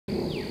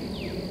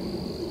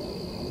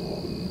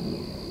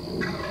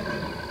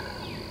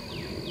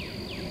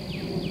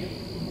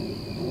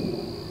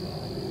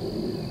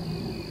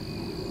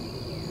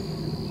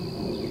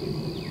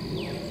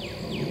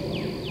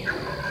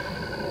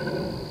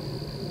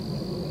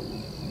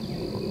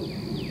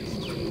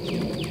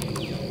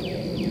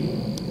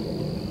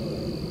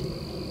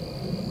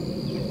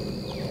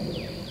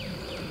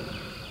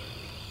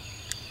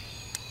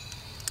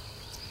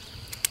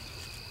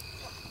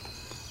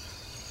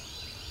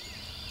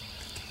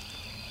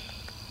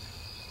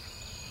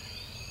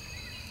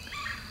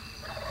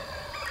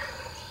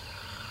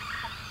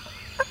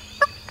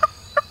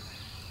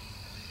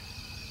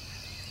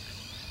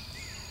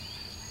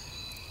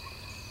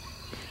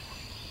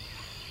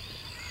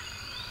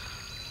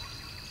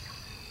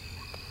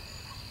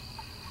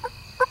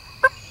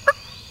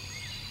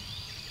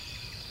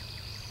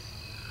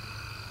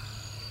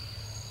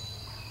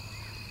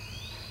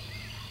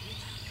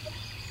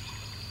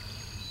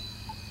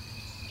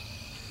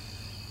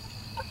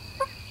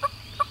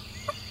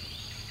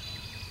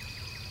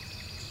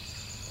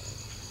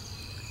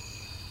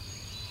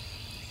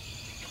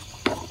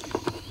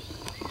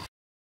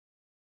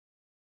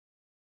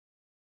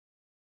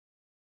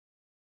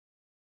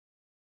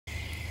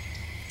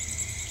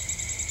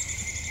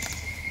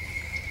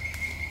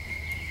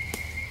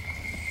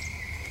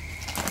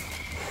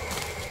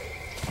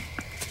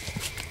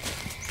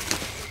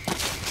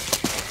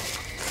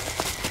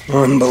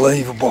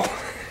Unbelievable.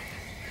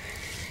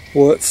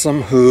 What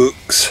some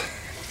hooks.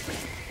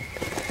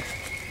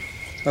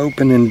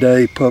 Opening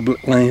day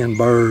public land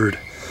bird.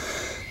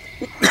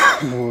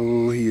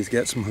 Oh, he's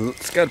got some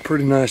hooks. Got a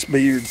pretty nice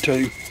beard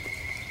too.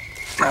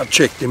 I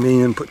checked him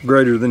in, put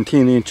greater than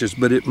 10 inches,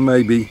 but it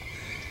may be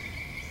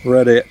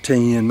right at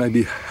 10,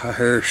 maybe a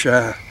hair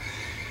shy.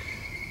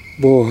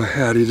 Boy,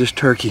 howdy, this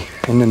turkey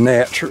and the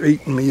gnats are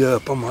eating me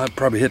up. I might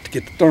probably have to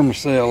get the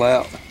thermocell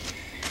out.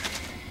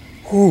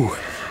 Whew,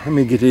 let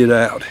me get it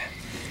out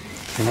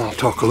and I'll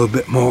talk a little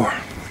bit more.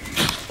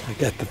 I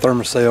got the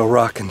thermocell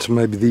rocking, so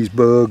maybe these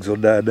bugs will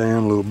die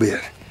down a little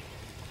bit.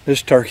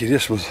 This turkey,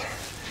 this was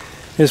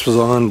an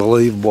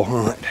unbelievable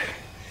hunt.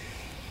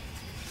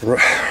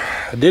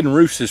 I didn't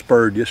roost this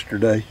bird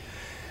yesterday,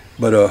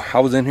 but I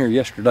was in here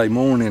yesterday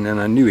morning and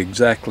I knew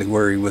exactly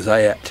where he was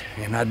at,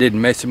 and I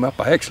didn't mess him up.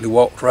 I actually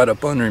walked right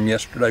up under him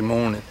yesterday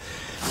morning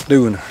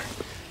doing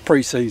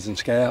pre-season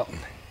scouting,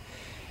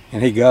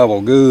 and he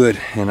gobbled good,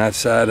 and I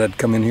decided I'd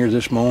come in here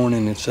this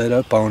morning and set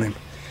up on him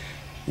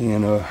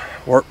and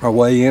work my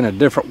way in a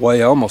different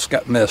way. I almost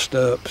got messed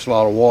up. There's a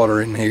lot of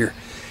water in here,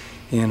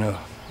 and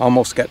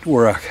almost got to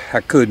where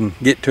I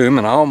couldn't get to him,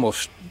 and I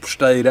almost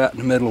stayed out in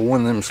the middle of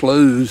one of them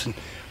sloughs and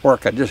where I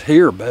could just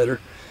hear better.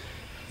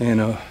 And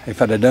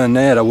if I'd have done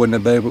that, I wouldn't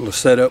have been able to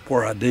set up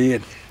where I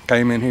did.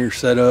 Came in here,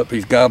 set up,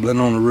 he's gobbling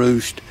on the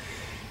roost,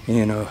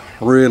 and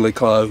really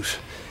close.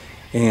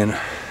 And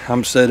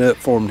I'm set up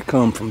for him to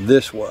come from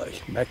this way,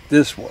 back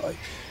this way,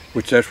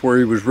 which that's where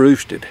he was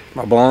roosted.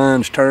 My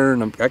blind's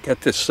turned. I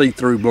got this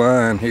see-through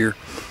blind here,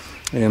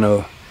 and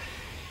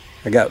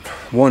I got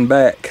one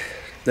back.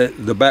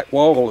 The back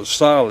wall is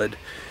solid,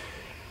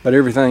 but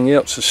everything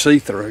else is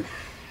see-through.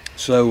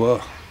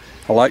 So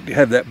I like to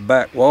have that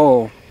back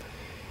wall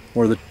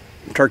where the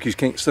turkeys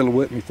can't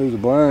silhouette me through the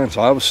blind.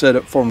 So I was set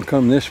up for him to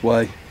come this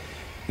way,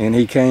 and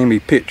he came, he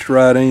pitched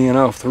right in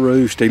off the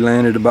roost. He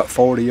landed about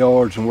 40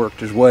 yards and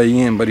worked his way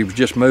in, but he was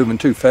just moving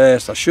too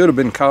fast. I should have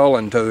been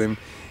calling to him,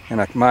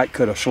 and I might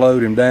could have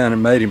slowed him down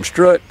and made him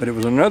strut, but it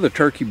was another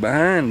turkey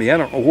behind me. I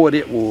don't know what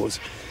it was.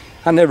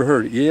 I never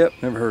heard it yip,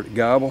 never heard it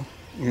gobble,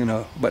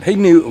 but he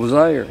knew it was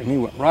there, and he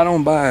went right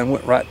on by and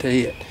went right to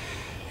it.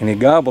 And he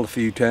gobbled a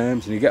few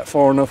times, and he got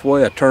far enough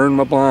away, I turned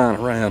my blind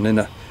around in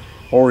the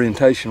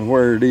orientation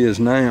where it is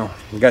now.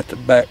 I got the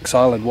back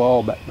solid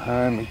wall back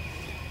behind me.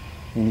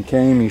 And he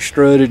came, he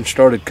strutted and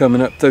started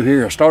coming up through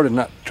here. I started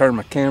not to turn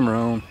my camera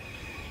on,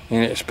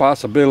 and it's a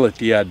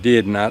possibility I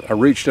did not. I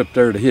reached up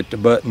there to hit the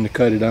button to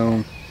cut it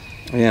on.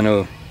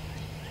 And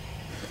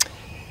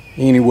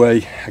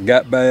anyway, I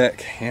got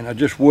back, and I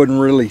just wasn't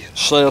really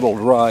settled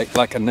right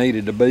like I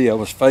needed to be. I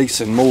was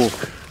facing more,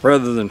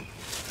 rather than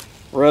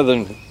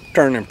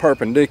turning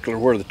perpendicular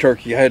where the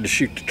turkey, I had to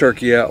shoot the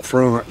turkey out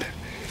front.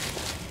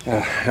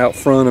 Out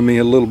front of me,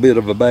 a little bit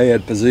of a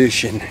bad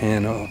position,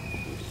 and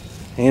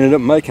ended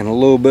up making a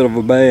little bit of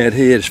a bad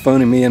hit. It's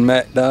funny, me and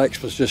Matt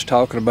Dykes was just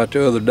talking about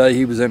the other day.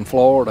 He was in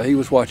Florida. He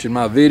was watching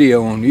my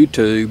video on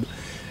YouTube,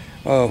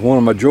 one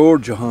of my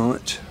Georgia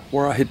hunts,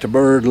 where I hit the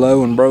bird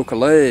low and broke a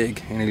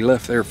leg, and he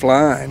left there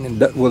flying and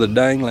with a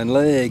dangling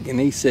leg. And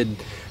he said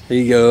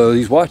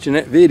he's watching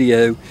that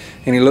video,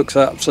 and he looks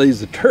out and sees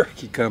the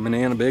turkey coming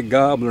in, a big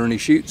gobbler, and he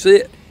shoots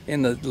it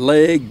in the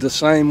leg the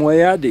same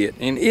way I did,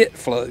 and it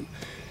flew.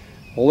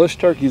 Well, this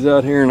turkey's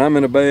out here, and I'm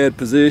in a bad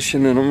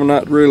position, and I'm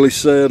not really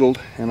settled,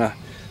 and I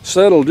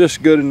settled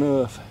just good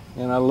enough,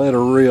 and I let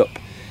her rip.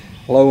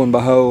 Lo and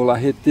behold, I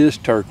hit this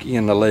turkey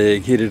in the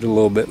leg, hit it a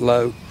little bit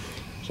low.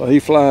 So he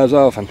flies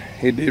off, and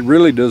it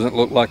really doesn't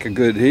look like a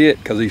good hit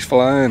because he's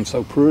flying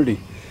so pretty.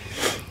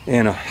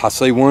 And I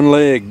see one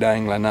leg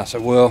dangling. I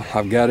said, well,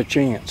 I've got a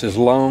chance. As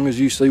long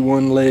as you see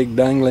one leg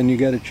dangling, you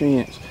got a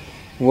chance.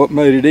 And what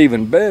made it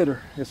even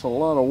better, it's a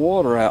lot of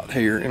water out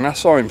here, and I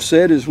saw him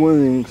set his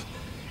wings,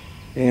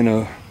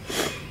 and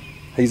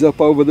he's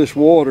up over this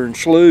water and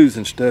sloughs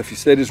and stuff. He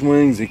set his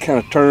wings, he kind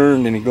of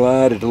turned and he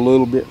glided a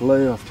little bit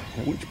left,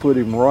 which put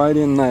him right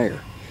in there.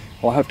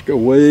 Well, I have to go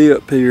way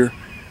up here,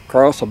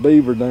 cross a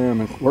beaver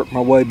dam, and work my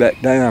way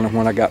back down. And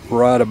when I got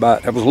right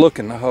about, I was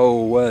looking the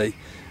whole way,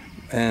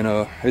 and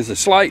there's a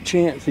slight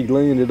chance he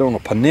landed on a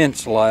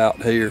peninsula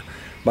out here,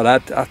 but I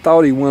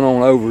thought he went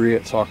on over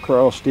it, so I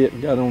crossed it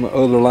and got on the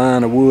other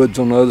line of woods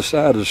on the other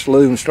side of the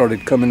slough and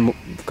started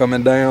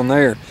coming down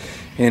there.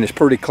 And it's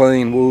pretty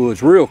clean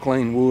woods, real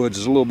clean woods.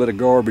 There's a little bit of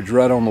garbage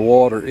right on the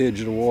water, edge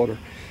of the water.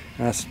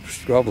 And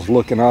I was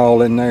looking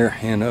all in there,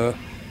 and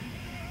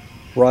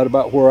right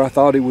about where I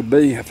thought he would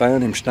be, I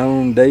found him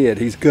stone dead.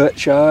 He's gut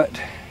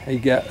shot. I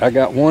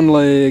got one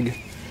leg,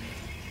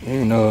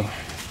 and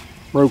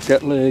broke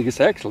that leg.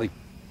 It's actually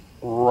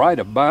right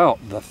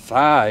about the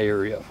thigh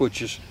area,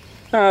 which is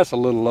that's a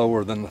little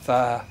lower than the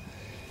thigh.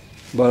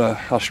 But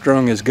I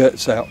strung his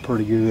guts out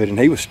pretty good, and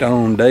he was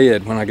stone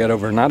dead when I got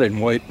over. And I didn't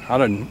wait. I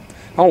don't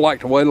like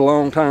to wait a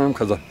long time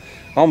because I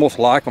almost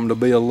like them to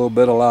be a little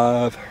bit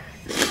alive,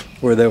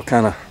 where they'll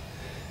kind of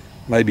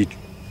maybe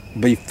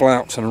be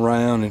flouncing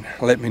around and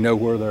let me know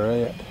where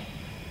they're at.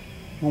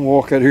 I'm gonna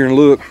walk out here and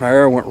look. My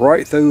arrow went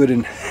right through it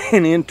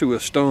and into a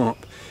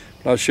stump.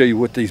 I'll show you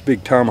what these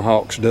big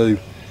tomahawks do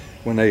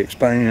when they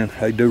expand.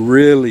 They do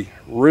really,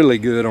 really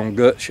good on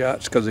gut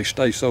shots because they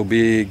stay so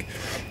big.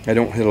 They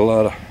don't hit a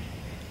lot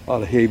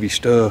of heavy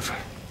stuff.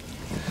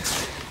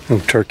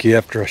 And turkey,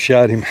 after I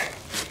shot him,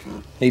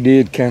 he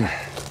did kind of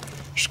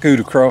scoot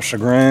across the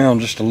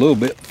ground just a little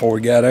bit before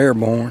he got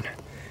airborne.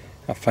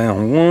 I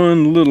found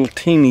one little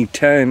teeny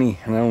tiny,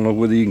 and I don't know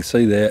whether you can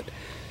see that,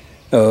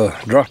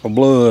 drop of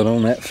blood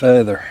on that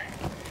feather.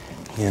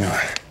 You know,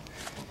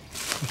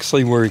 you can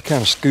see where he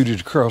kind of scooted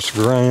across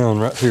the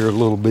ground right here a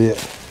little bit,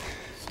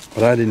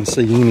 but I didn't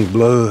see any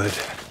blood.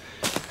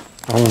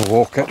 I want to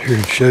walk out here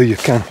and show you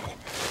kind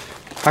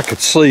of, I could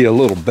see a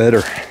little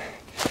better,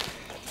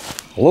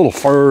 a little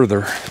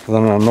further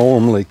than I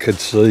normally could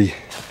see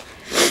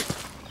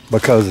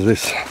because of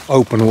this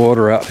open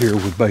water out here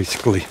with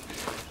basically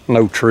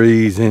no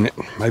trees in it,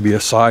 maybe a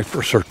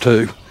cypress or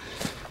two.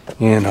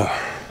 And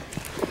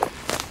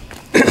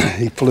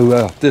he flew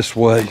out this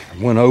way,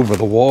 went over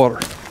the water,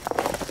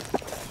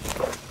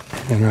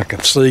 and I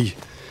could see, you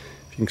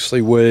can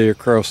see way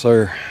across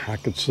there, I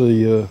could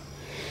see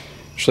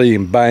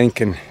him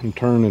banking and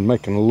turning,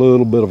 making a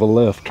little bit of a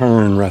left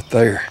turn right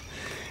there,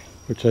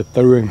 which that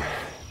threw him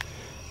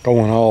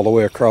going all the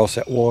way across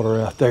that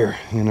water out there.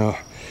 You know,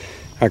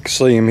 I could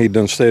see him, he'd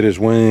done set his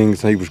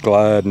wings, and he was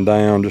gliding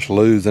down, just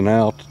losing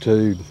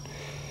altitude.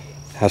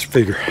 I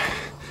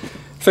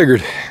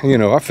figured, you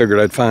know, I figured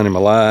I'd find him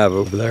alive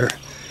over there.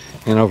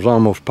 And I was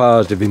almost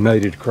positive he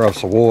made it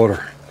across the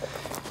water.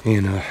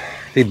 And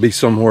he'd be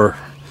somewhere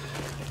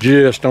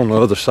just on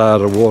the other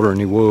side of the water,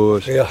 and he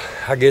was. Yeah,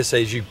 I guess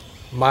as you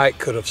might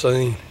could have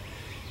seen,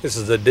 this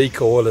is a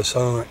decoyless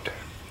hunt.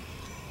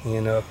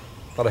 And if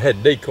I'd have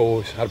had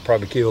decoys, I'd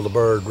probably kill the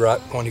bird right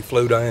when he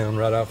flew down,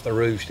 right off the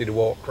roost. He'd have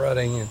walked right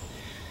in.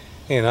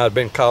 And I'd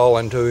been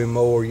calling to him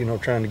more, you know,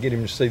 trying to get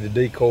him to see the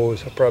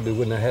decoys. I probably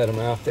wouldn't have had him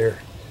out there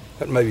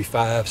at maybe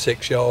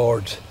 5-6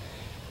 yards.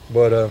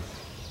 But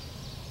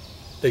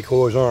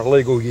decoys aren't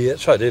legal yet,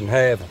 so I didn't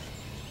have them.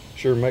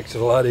 Sure makes it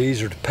a lot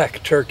easier to pack a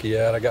turkey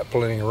out. I got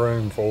plenty of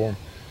room for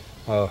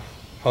them.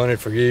 Hunted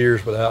for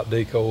years without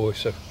decoys,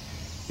 so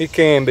it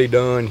can be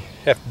done. You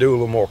have to do a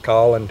little more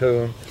calling to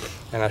them.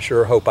 And I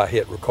sure hope I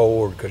hit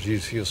record, because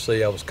you'll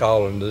see I was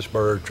calling to this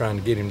bird trying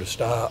to get him to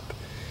stop.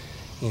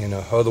 You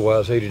know,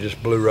 otherwise he'd have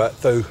just blew right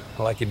through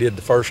like he did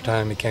the first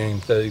time he came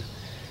through.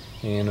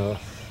 And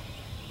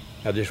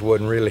I just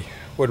wasn't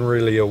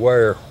really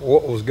aware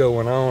what was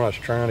going on. I was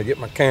trying to get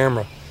my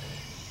camera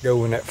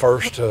going that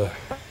first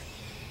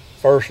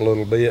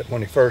little bit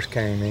when he first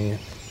came in,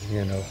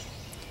 you know.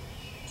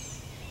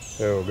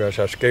 Oh gosh,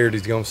 I was scared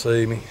he's gonna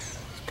see me.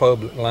 It's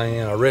public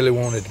land. I really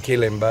wanted to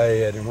kill him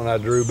bad, and when I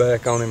drew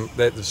back on him,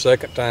 that the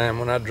second time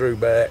when I drew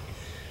back,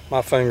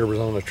 my finger was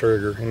on the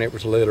trigger, and it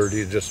was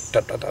literally just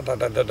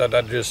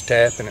just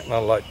tapping it, and I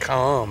was like,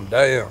 calm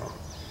down.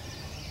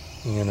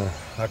 You know,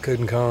 I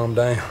couldn't calm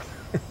down.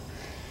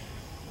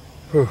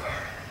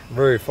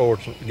 Very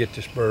fortunate to get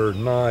this bird.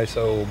 Nice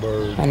old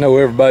bird. I know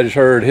everybody's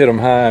heard hit them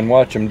high and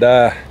watch them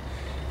die,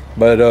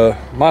 but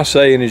my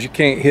saying is you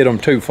can't hit them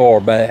too far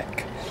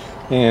back.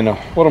 And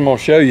what I'm going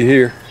to show you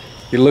here,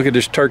 you look at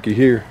this turkey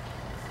here,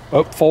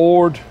 up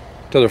forward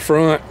to the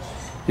front,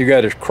 you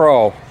got his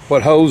craw,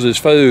 what holds his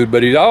food,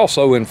 but he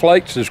also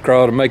inflates his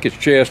craw to make his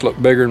chest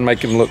look bigger and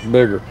make him look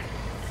bigger.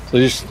 So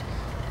it's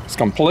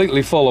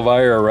completely full of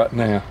air right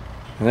now,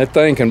 and that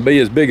thing can be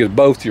as big as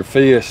both your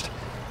fists.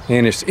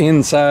 And it's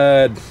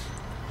inside,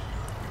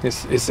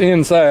 it's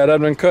inside.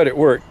 I've done cut it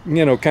where it,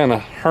 you know, kind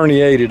of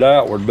herniated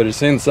outward, but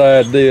it's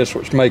inside this,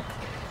 which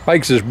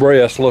makes his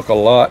breast look a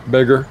lot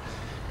bigger.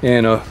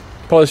 And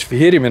plus, if you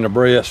hit him in the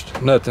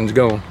breast, nothing's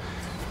good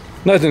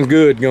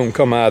gonna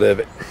come out of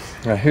it.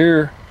 Now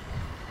here,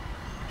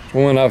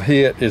 one I've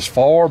hit as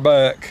far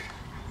back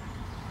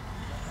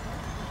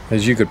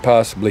as you could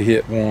possibly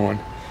hit one,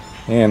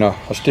 and I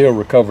still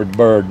recovered the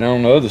bird. Now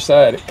on the other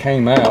side, it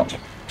came out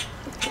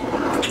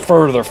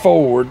further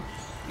forward,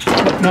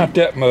 not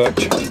that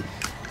much,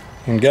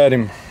 and got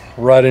him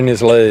right in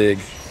his leg.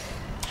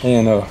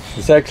 And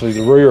it's actually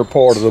the rear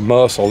part of the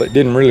muscle. It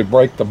didn't really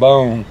break the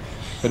bone,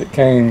 but it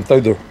came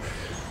through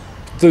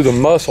the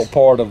muscle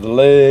part of the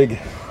leg,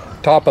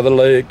 top of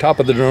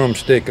the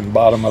drumstick, and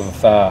bottom of the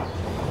thigh,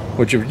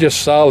 which was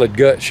just solid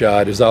gut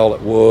shot is all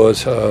it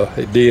was.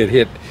 It did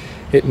hit,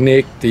 it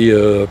nicked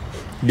the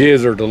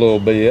gizzard a little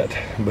bit,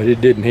 but it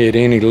didn't hit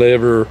any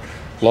liver,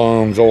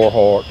 lungs, or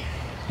heart.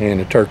 And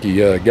the turkey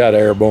got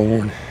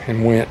airborne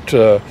and went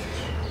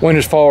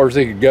as far as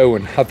he could go,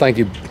 and I think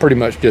he pretty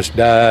much just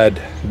died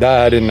in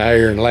the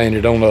air and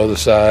landed on the other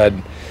side.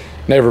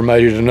 Never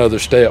made it another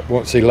step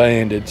once he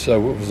landed.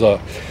 So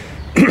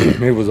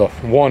it was a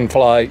one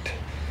flight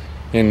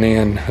and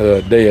then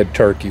a dead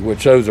turkey,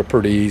 which those are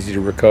pretty easy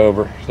to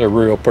recover. They're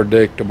real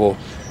predictable.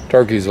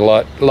 Turkey's a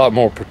lot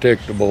more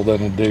predictable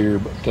than a deer,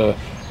 but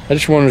I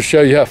just wanted to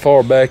show you how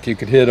far back you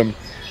could hit them,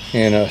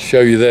 and show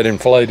you that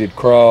inflated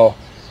craw,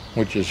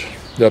 which is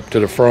up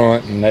to the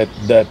front, and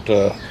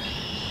that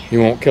you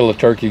won't kill a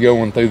turkey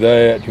going through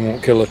that. You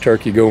won't kill a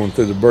turkey going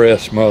through the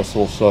breast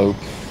muscle. So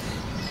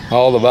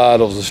All the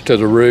vitals is to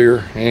the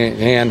rear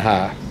and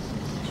high.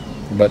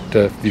 But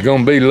if you're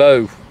gonna be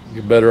low,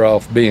 you're better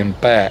off being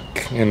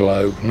back and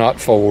low, not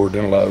forward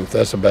and low.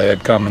 That's a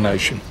bad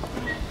combination.